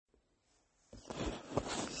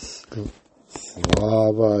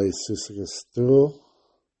Slava Isusu Christu,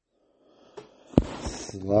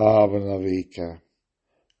 Slava Navika.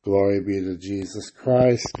 Glory be to Jesus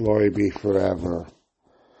Christ, glory be forever.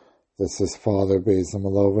 This is Father Basil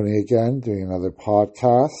Malovany again, doing another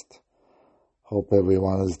podcast. Hope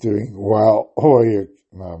everyone is doing well, where you're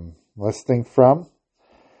listening from.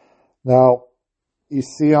 Now, you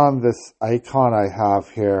see on this icon I have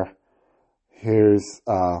here, here's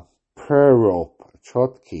a prayer rope, a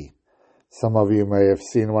chotki. Some of you may have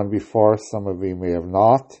seen one before, some of you may have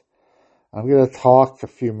not. I'm going to talk a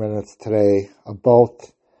few minutes today about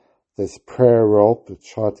this prayer rope, the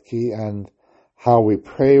chotki, and how we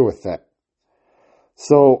pray with it.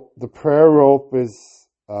 So the prayer rope is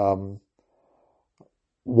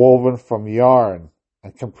woven from yarn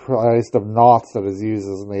and comprised of knots that is used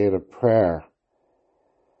as an aid of prayer.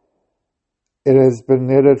 It has been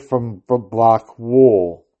knitted from black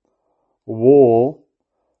wool. Wool,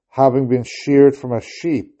 having been sheared from a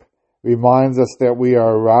sheep, reminds us that we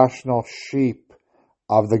are a rational sheep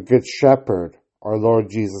of the Good Shepherd, our Lord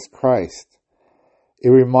Jesus Christ. It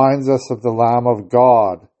reminds us of the Lamb of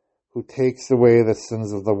God who takes away the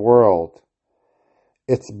sins of the world.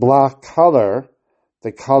 Its black color,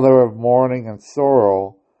 the color of mourning and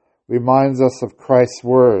sorrow, reminds us of Christ's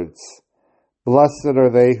words, "Blessed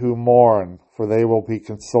are they who mourn, for they will be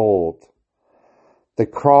consoled." The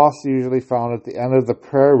cross, usually found at the end of the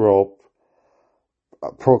prayer rope,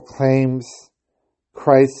 proclaims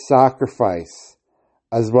Christ's sacrifice,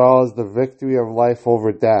 as well as the victory of life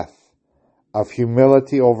over death, of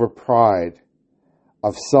humility over pride,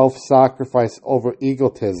 of self-sacrifice over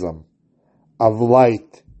egotism, of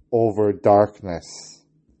light over darkness.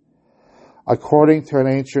 According to an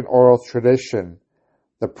ancient oral tradition,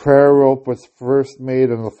 the prayer rope was first made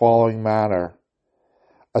in the following manner.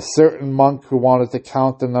 A certain monk who wanted to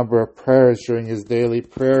count the number of prayers during his daily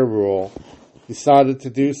prayer rule decided to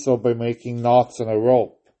do so by making knots in a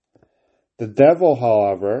rope. The devil,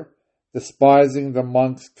 however, despising the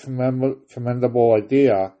monk's commendable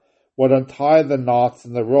idea, would untie the knots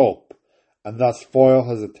in the rope and thus foil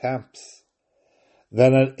his attempts.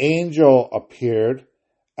 Then an angel appeared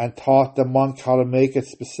and taught the monk how to make a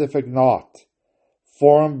specific knot,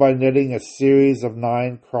 formed by knitting a series of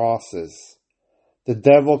 9 crosses. The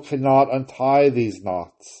devil cannot untie these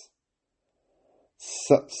knots.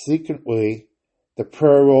 Subsequently, the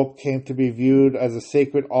prayer rope came to be viewed as a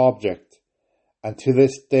sacred object, and to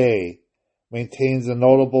this day maintains a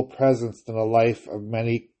notable presence in the life of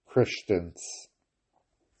many Christians.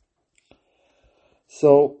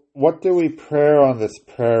 So, what do we pray on this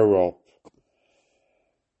prayer rope?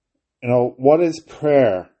 What is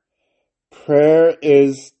prayer? Prayer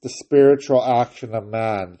is the spiritual action of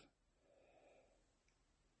man.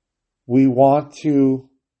 We want to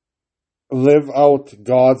live out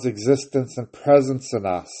God's existence and presence in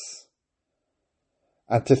us,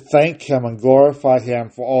 and to thank Him and glorify Him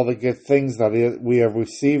for all the good things that we have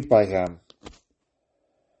received by Him.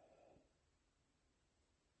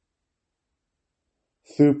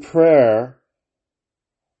 Through prayer,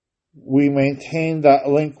 we maintain that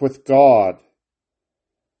link with God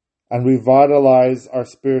and revitalize our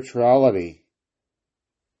spirituality.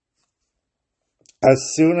 As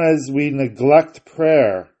soon as we neglect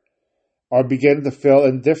prayer or begin to feel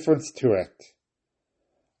indifference to it,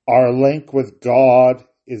 our link with God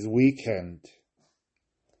is weakened.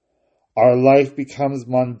 Our life becomes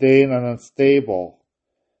mundane and unstable,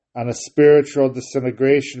 and a spiritual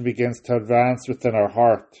disintegration begins to advance within our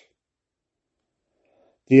heart.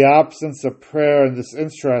 The absence of prayer and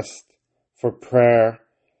disinterest for prayer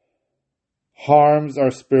harms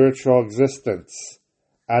our spiritual existence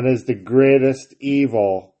and is the greatest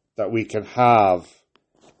evil that we can have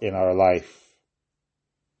in our life.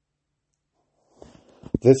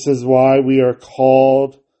 This is why we are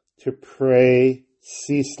called to pray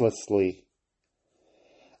ceaselessly.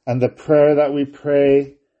 And the prayer that we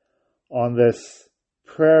pray on this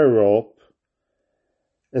prayer rope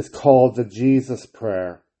is called the Jesus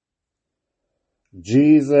Prayer.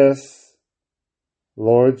 Jesus,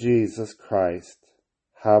 Lord Jesus Christ,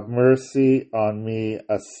 have mercy on me,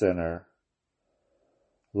 a sinner.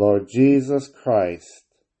 Lord Jesus Christ,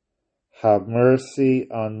 have mercy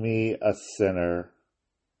on me, a sinner.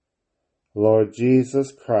 Lord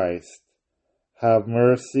Jesus Christ, have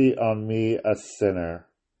mercy on me, a sinner.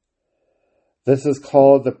 This is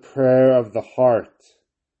called the prayer of the heart,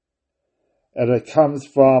 and it comes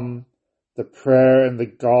from the prayer in the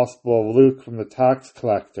Gospel of Luke from the tax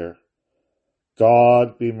collector.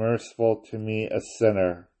 God, be merciful to me, a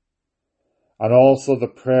sinner. And also the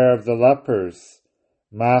prayer of the lepers.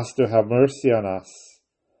 Master, have mercy on us.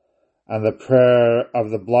 and the prayer of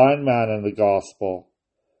the blind man in the gospel.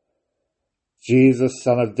 Jesus,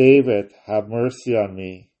 Son of David, have mercy on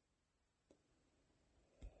me.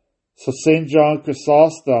 So St. John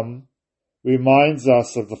Chrysostom reminds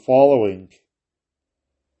us of the following.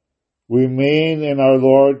 Remain in our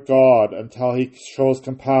Lord God until he shows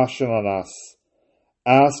compassion on us.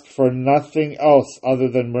 Ask for nothing else other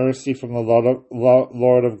than mercy from the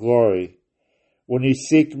Lord of glory. When you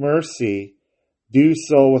seek mercy, do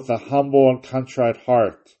so with a humble and contrite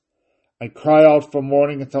heart, and cry out from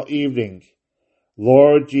morning until evening,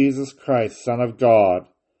 Lord Jesus Christ, Son of God,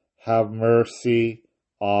 have mercy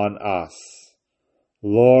on us.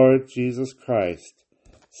 Lord Jesus Christ,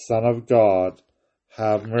 Son of God,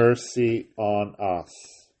 have mercy on us.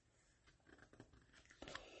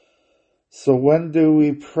 So when do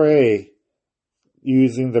we pray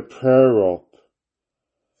using the prayer rope?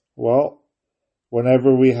 Well,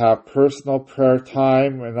 whenever we have personal prayer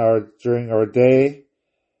time during our day,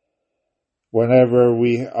 whenever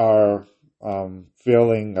we are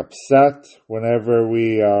feeling upset, whenever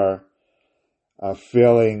we are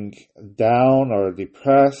feeling down or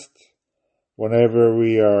depressed, whenever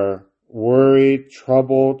we are worried,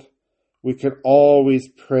 troubled, we can always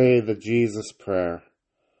pray the Jesus prayer.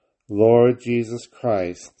 Lord Jesus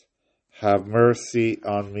Christ, have mercy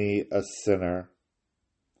on me, a sinner.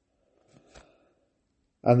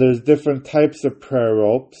 And there's different types of prayer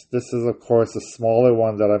ropes. This is, of course, a smaller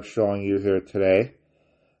one that I'm showing you here today.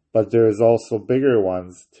 But there's also bigger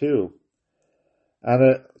ones, too. And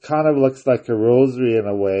it kind of looks like a rosary in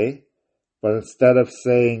a way. But instead of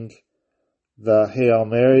saying the Hail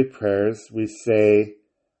Mary prayers, we say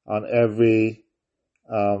on every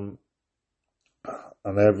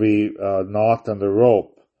knot on the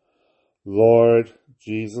rope, Lord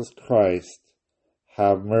Jesus Christ,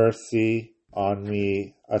 have mercy on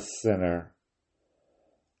me, a sinner.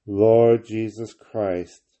 Lord Jesus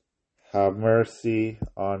Christ, have mercy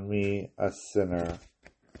on me, a sinner.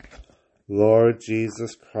 Lord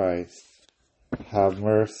Jesus Christ, have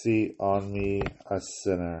mercy on me, a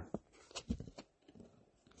sinner.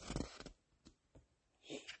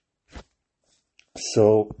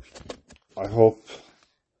 So, I hope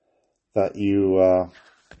that you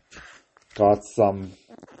got some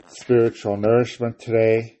spiritual nourishment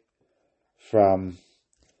today from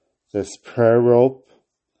this prayer rope.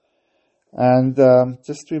 And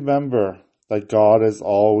just remember that God is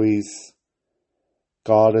always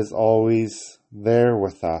there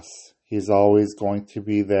with us. He's always going to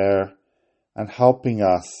be there and helping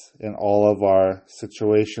us in all of our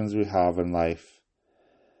situations we have in life.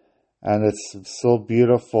 And it's so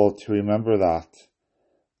beautiful to remember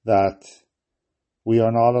that we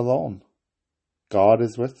are not alone. God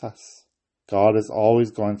is with us. God is always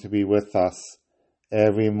going to be with us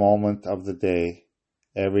every moment of the day,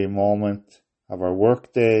 every moment of our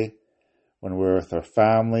work day, when we're with our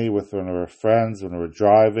family, when we're friends, when we're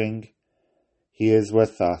driving. He is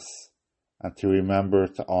with us, and to remember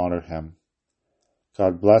to honor him.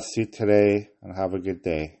 God bless you today, and have a good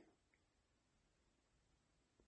day.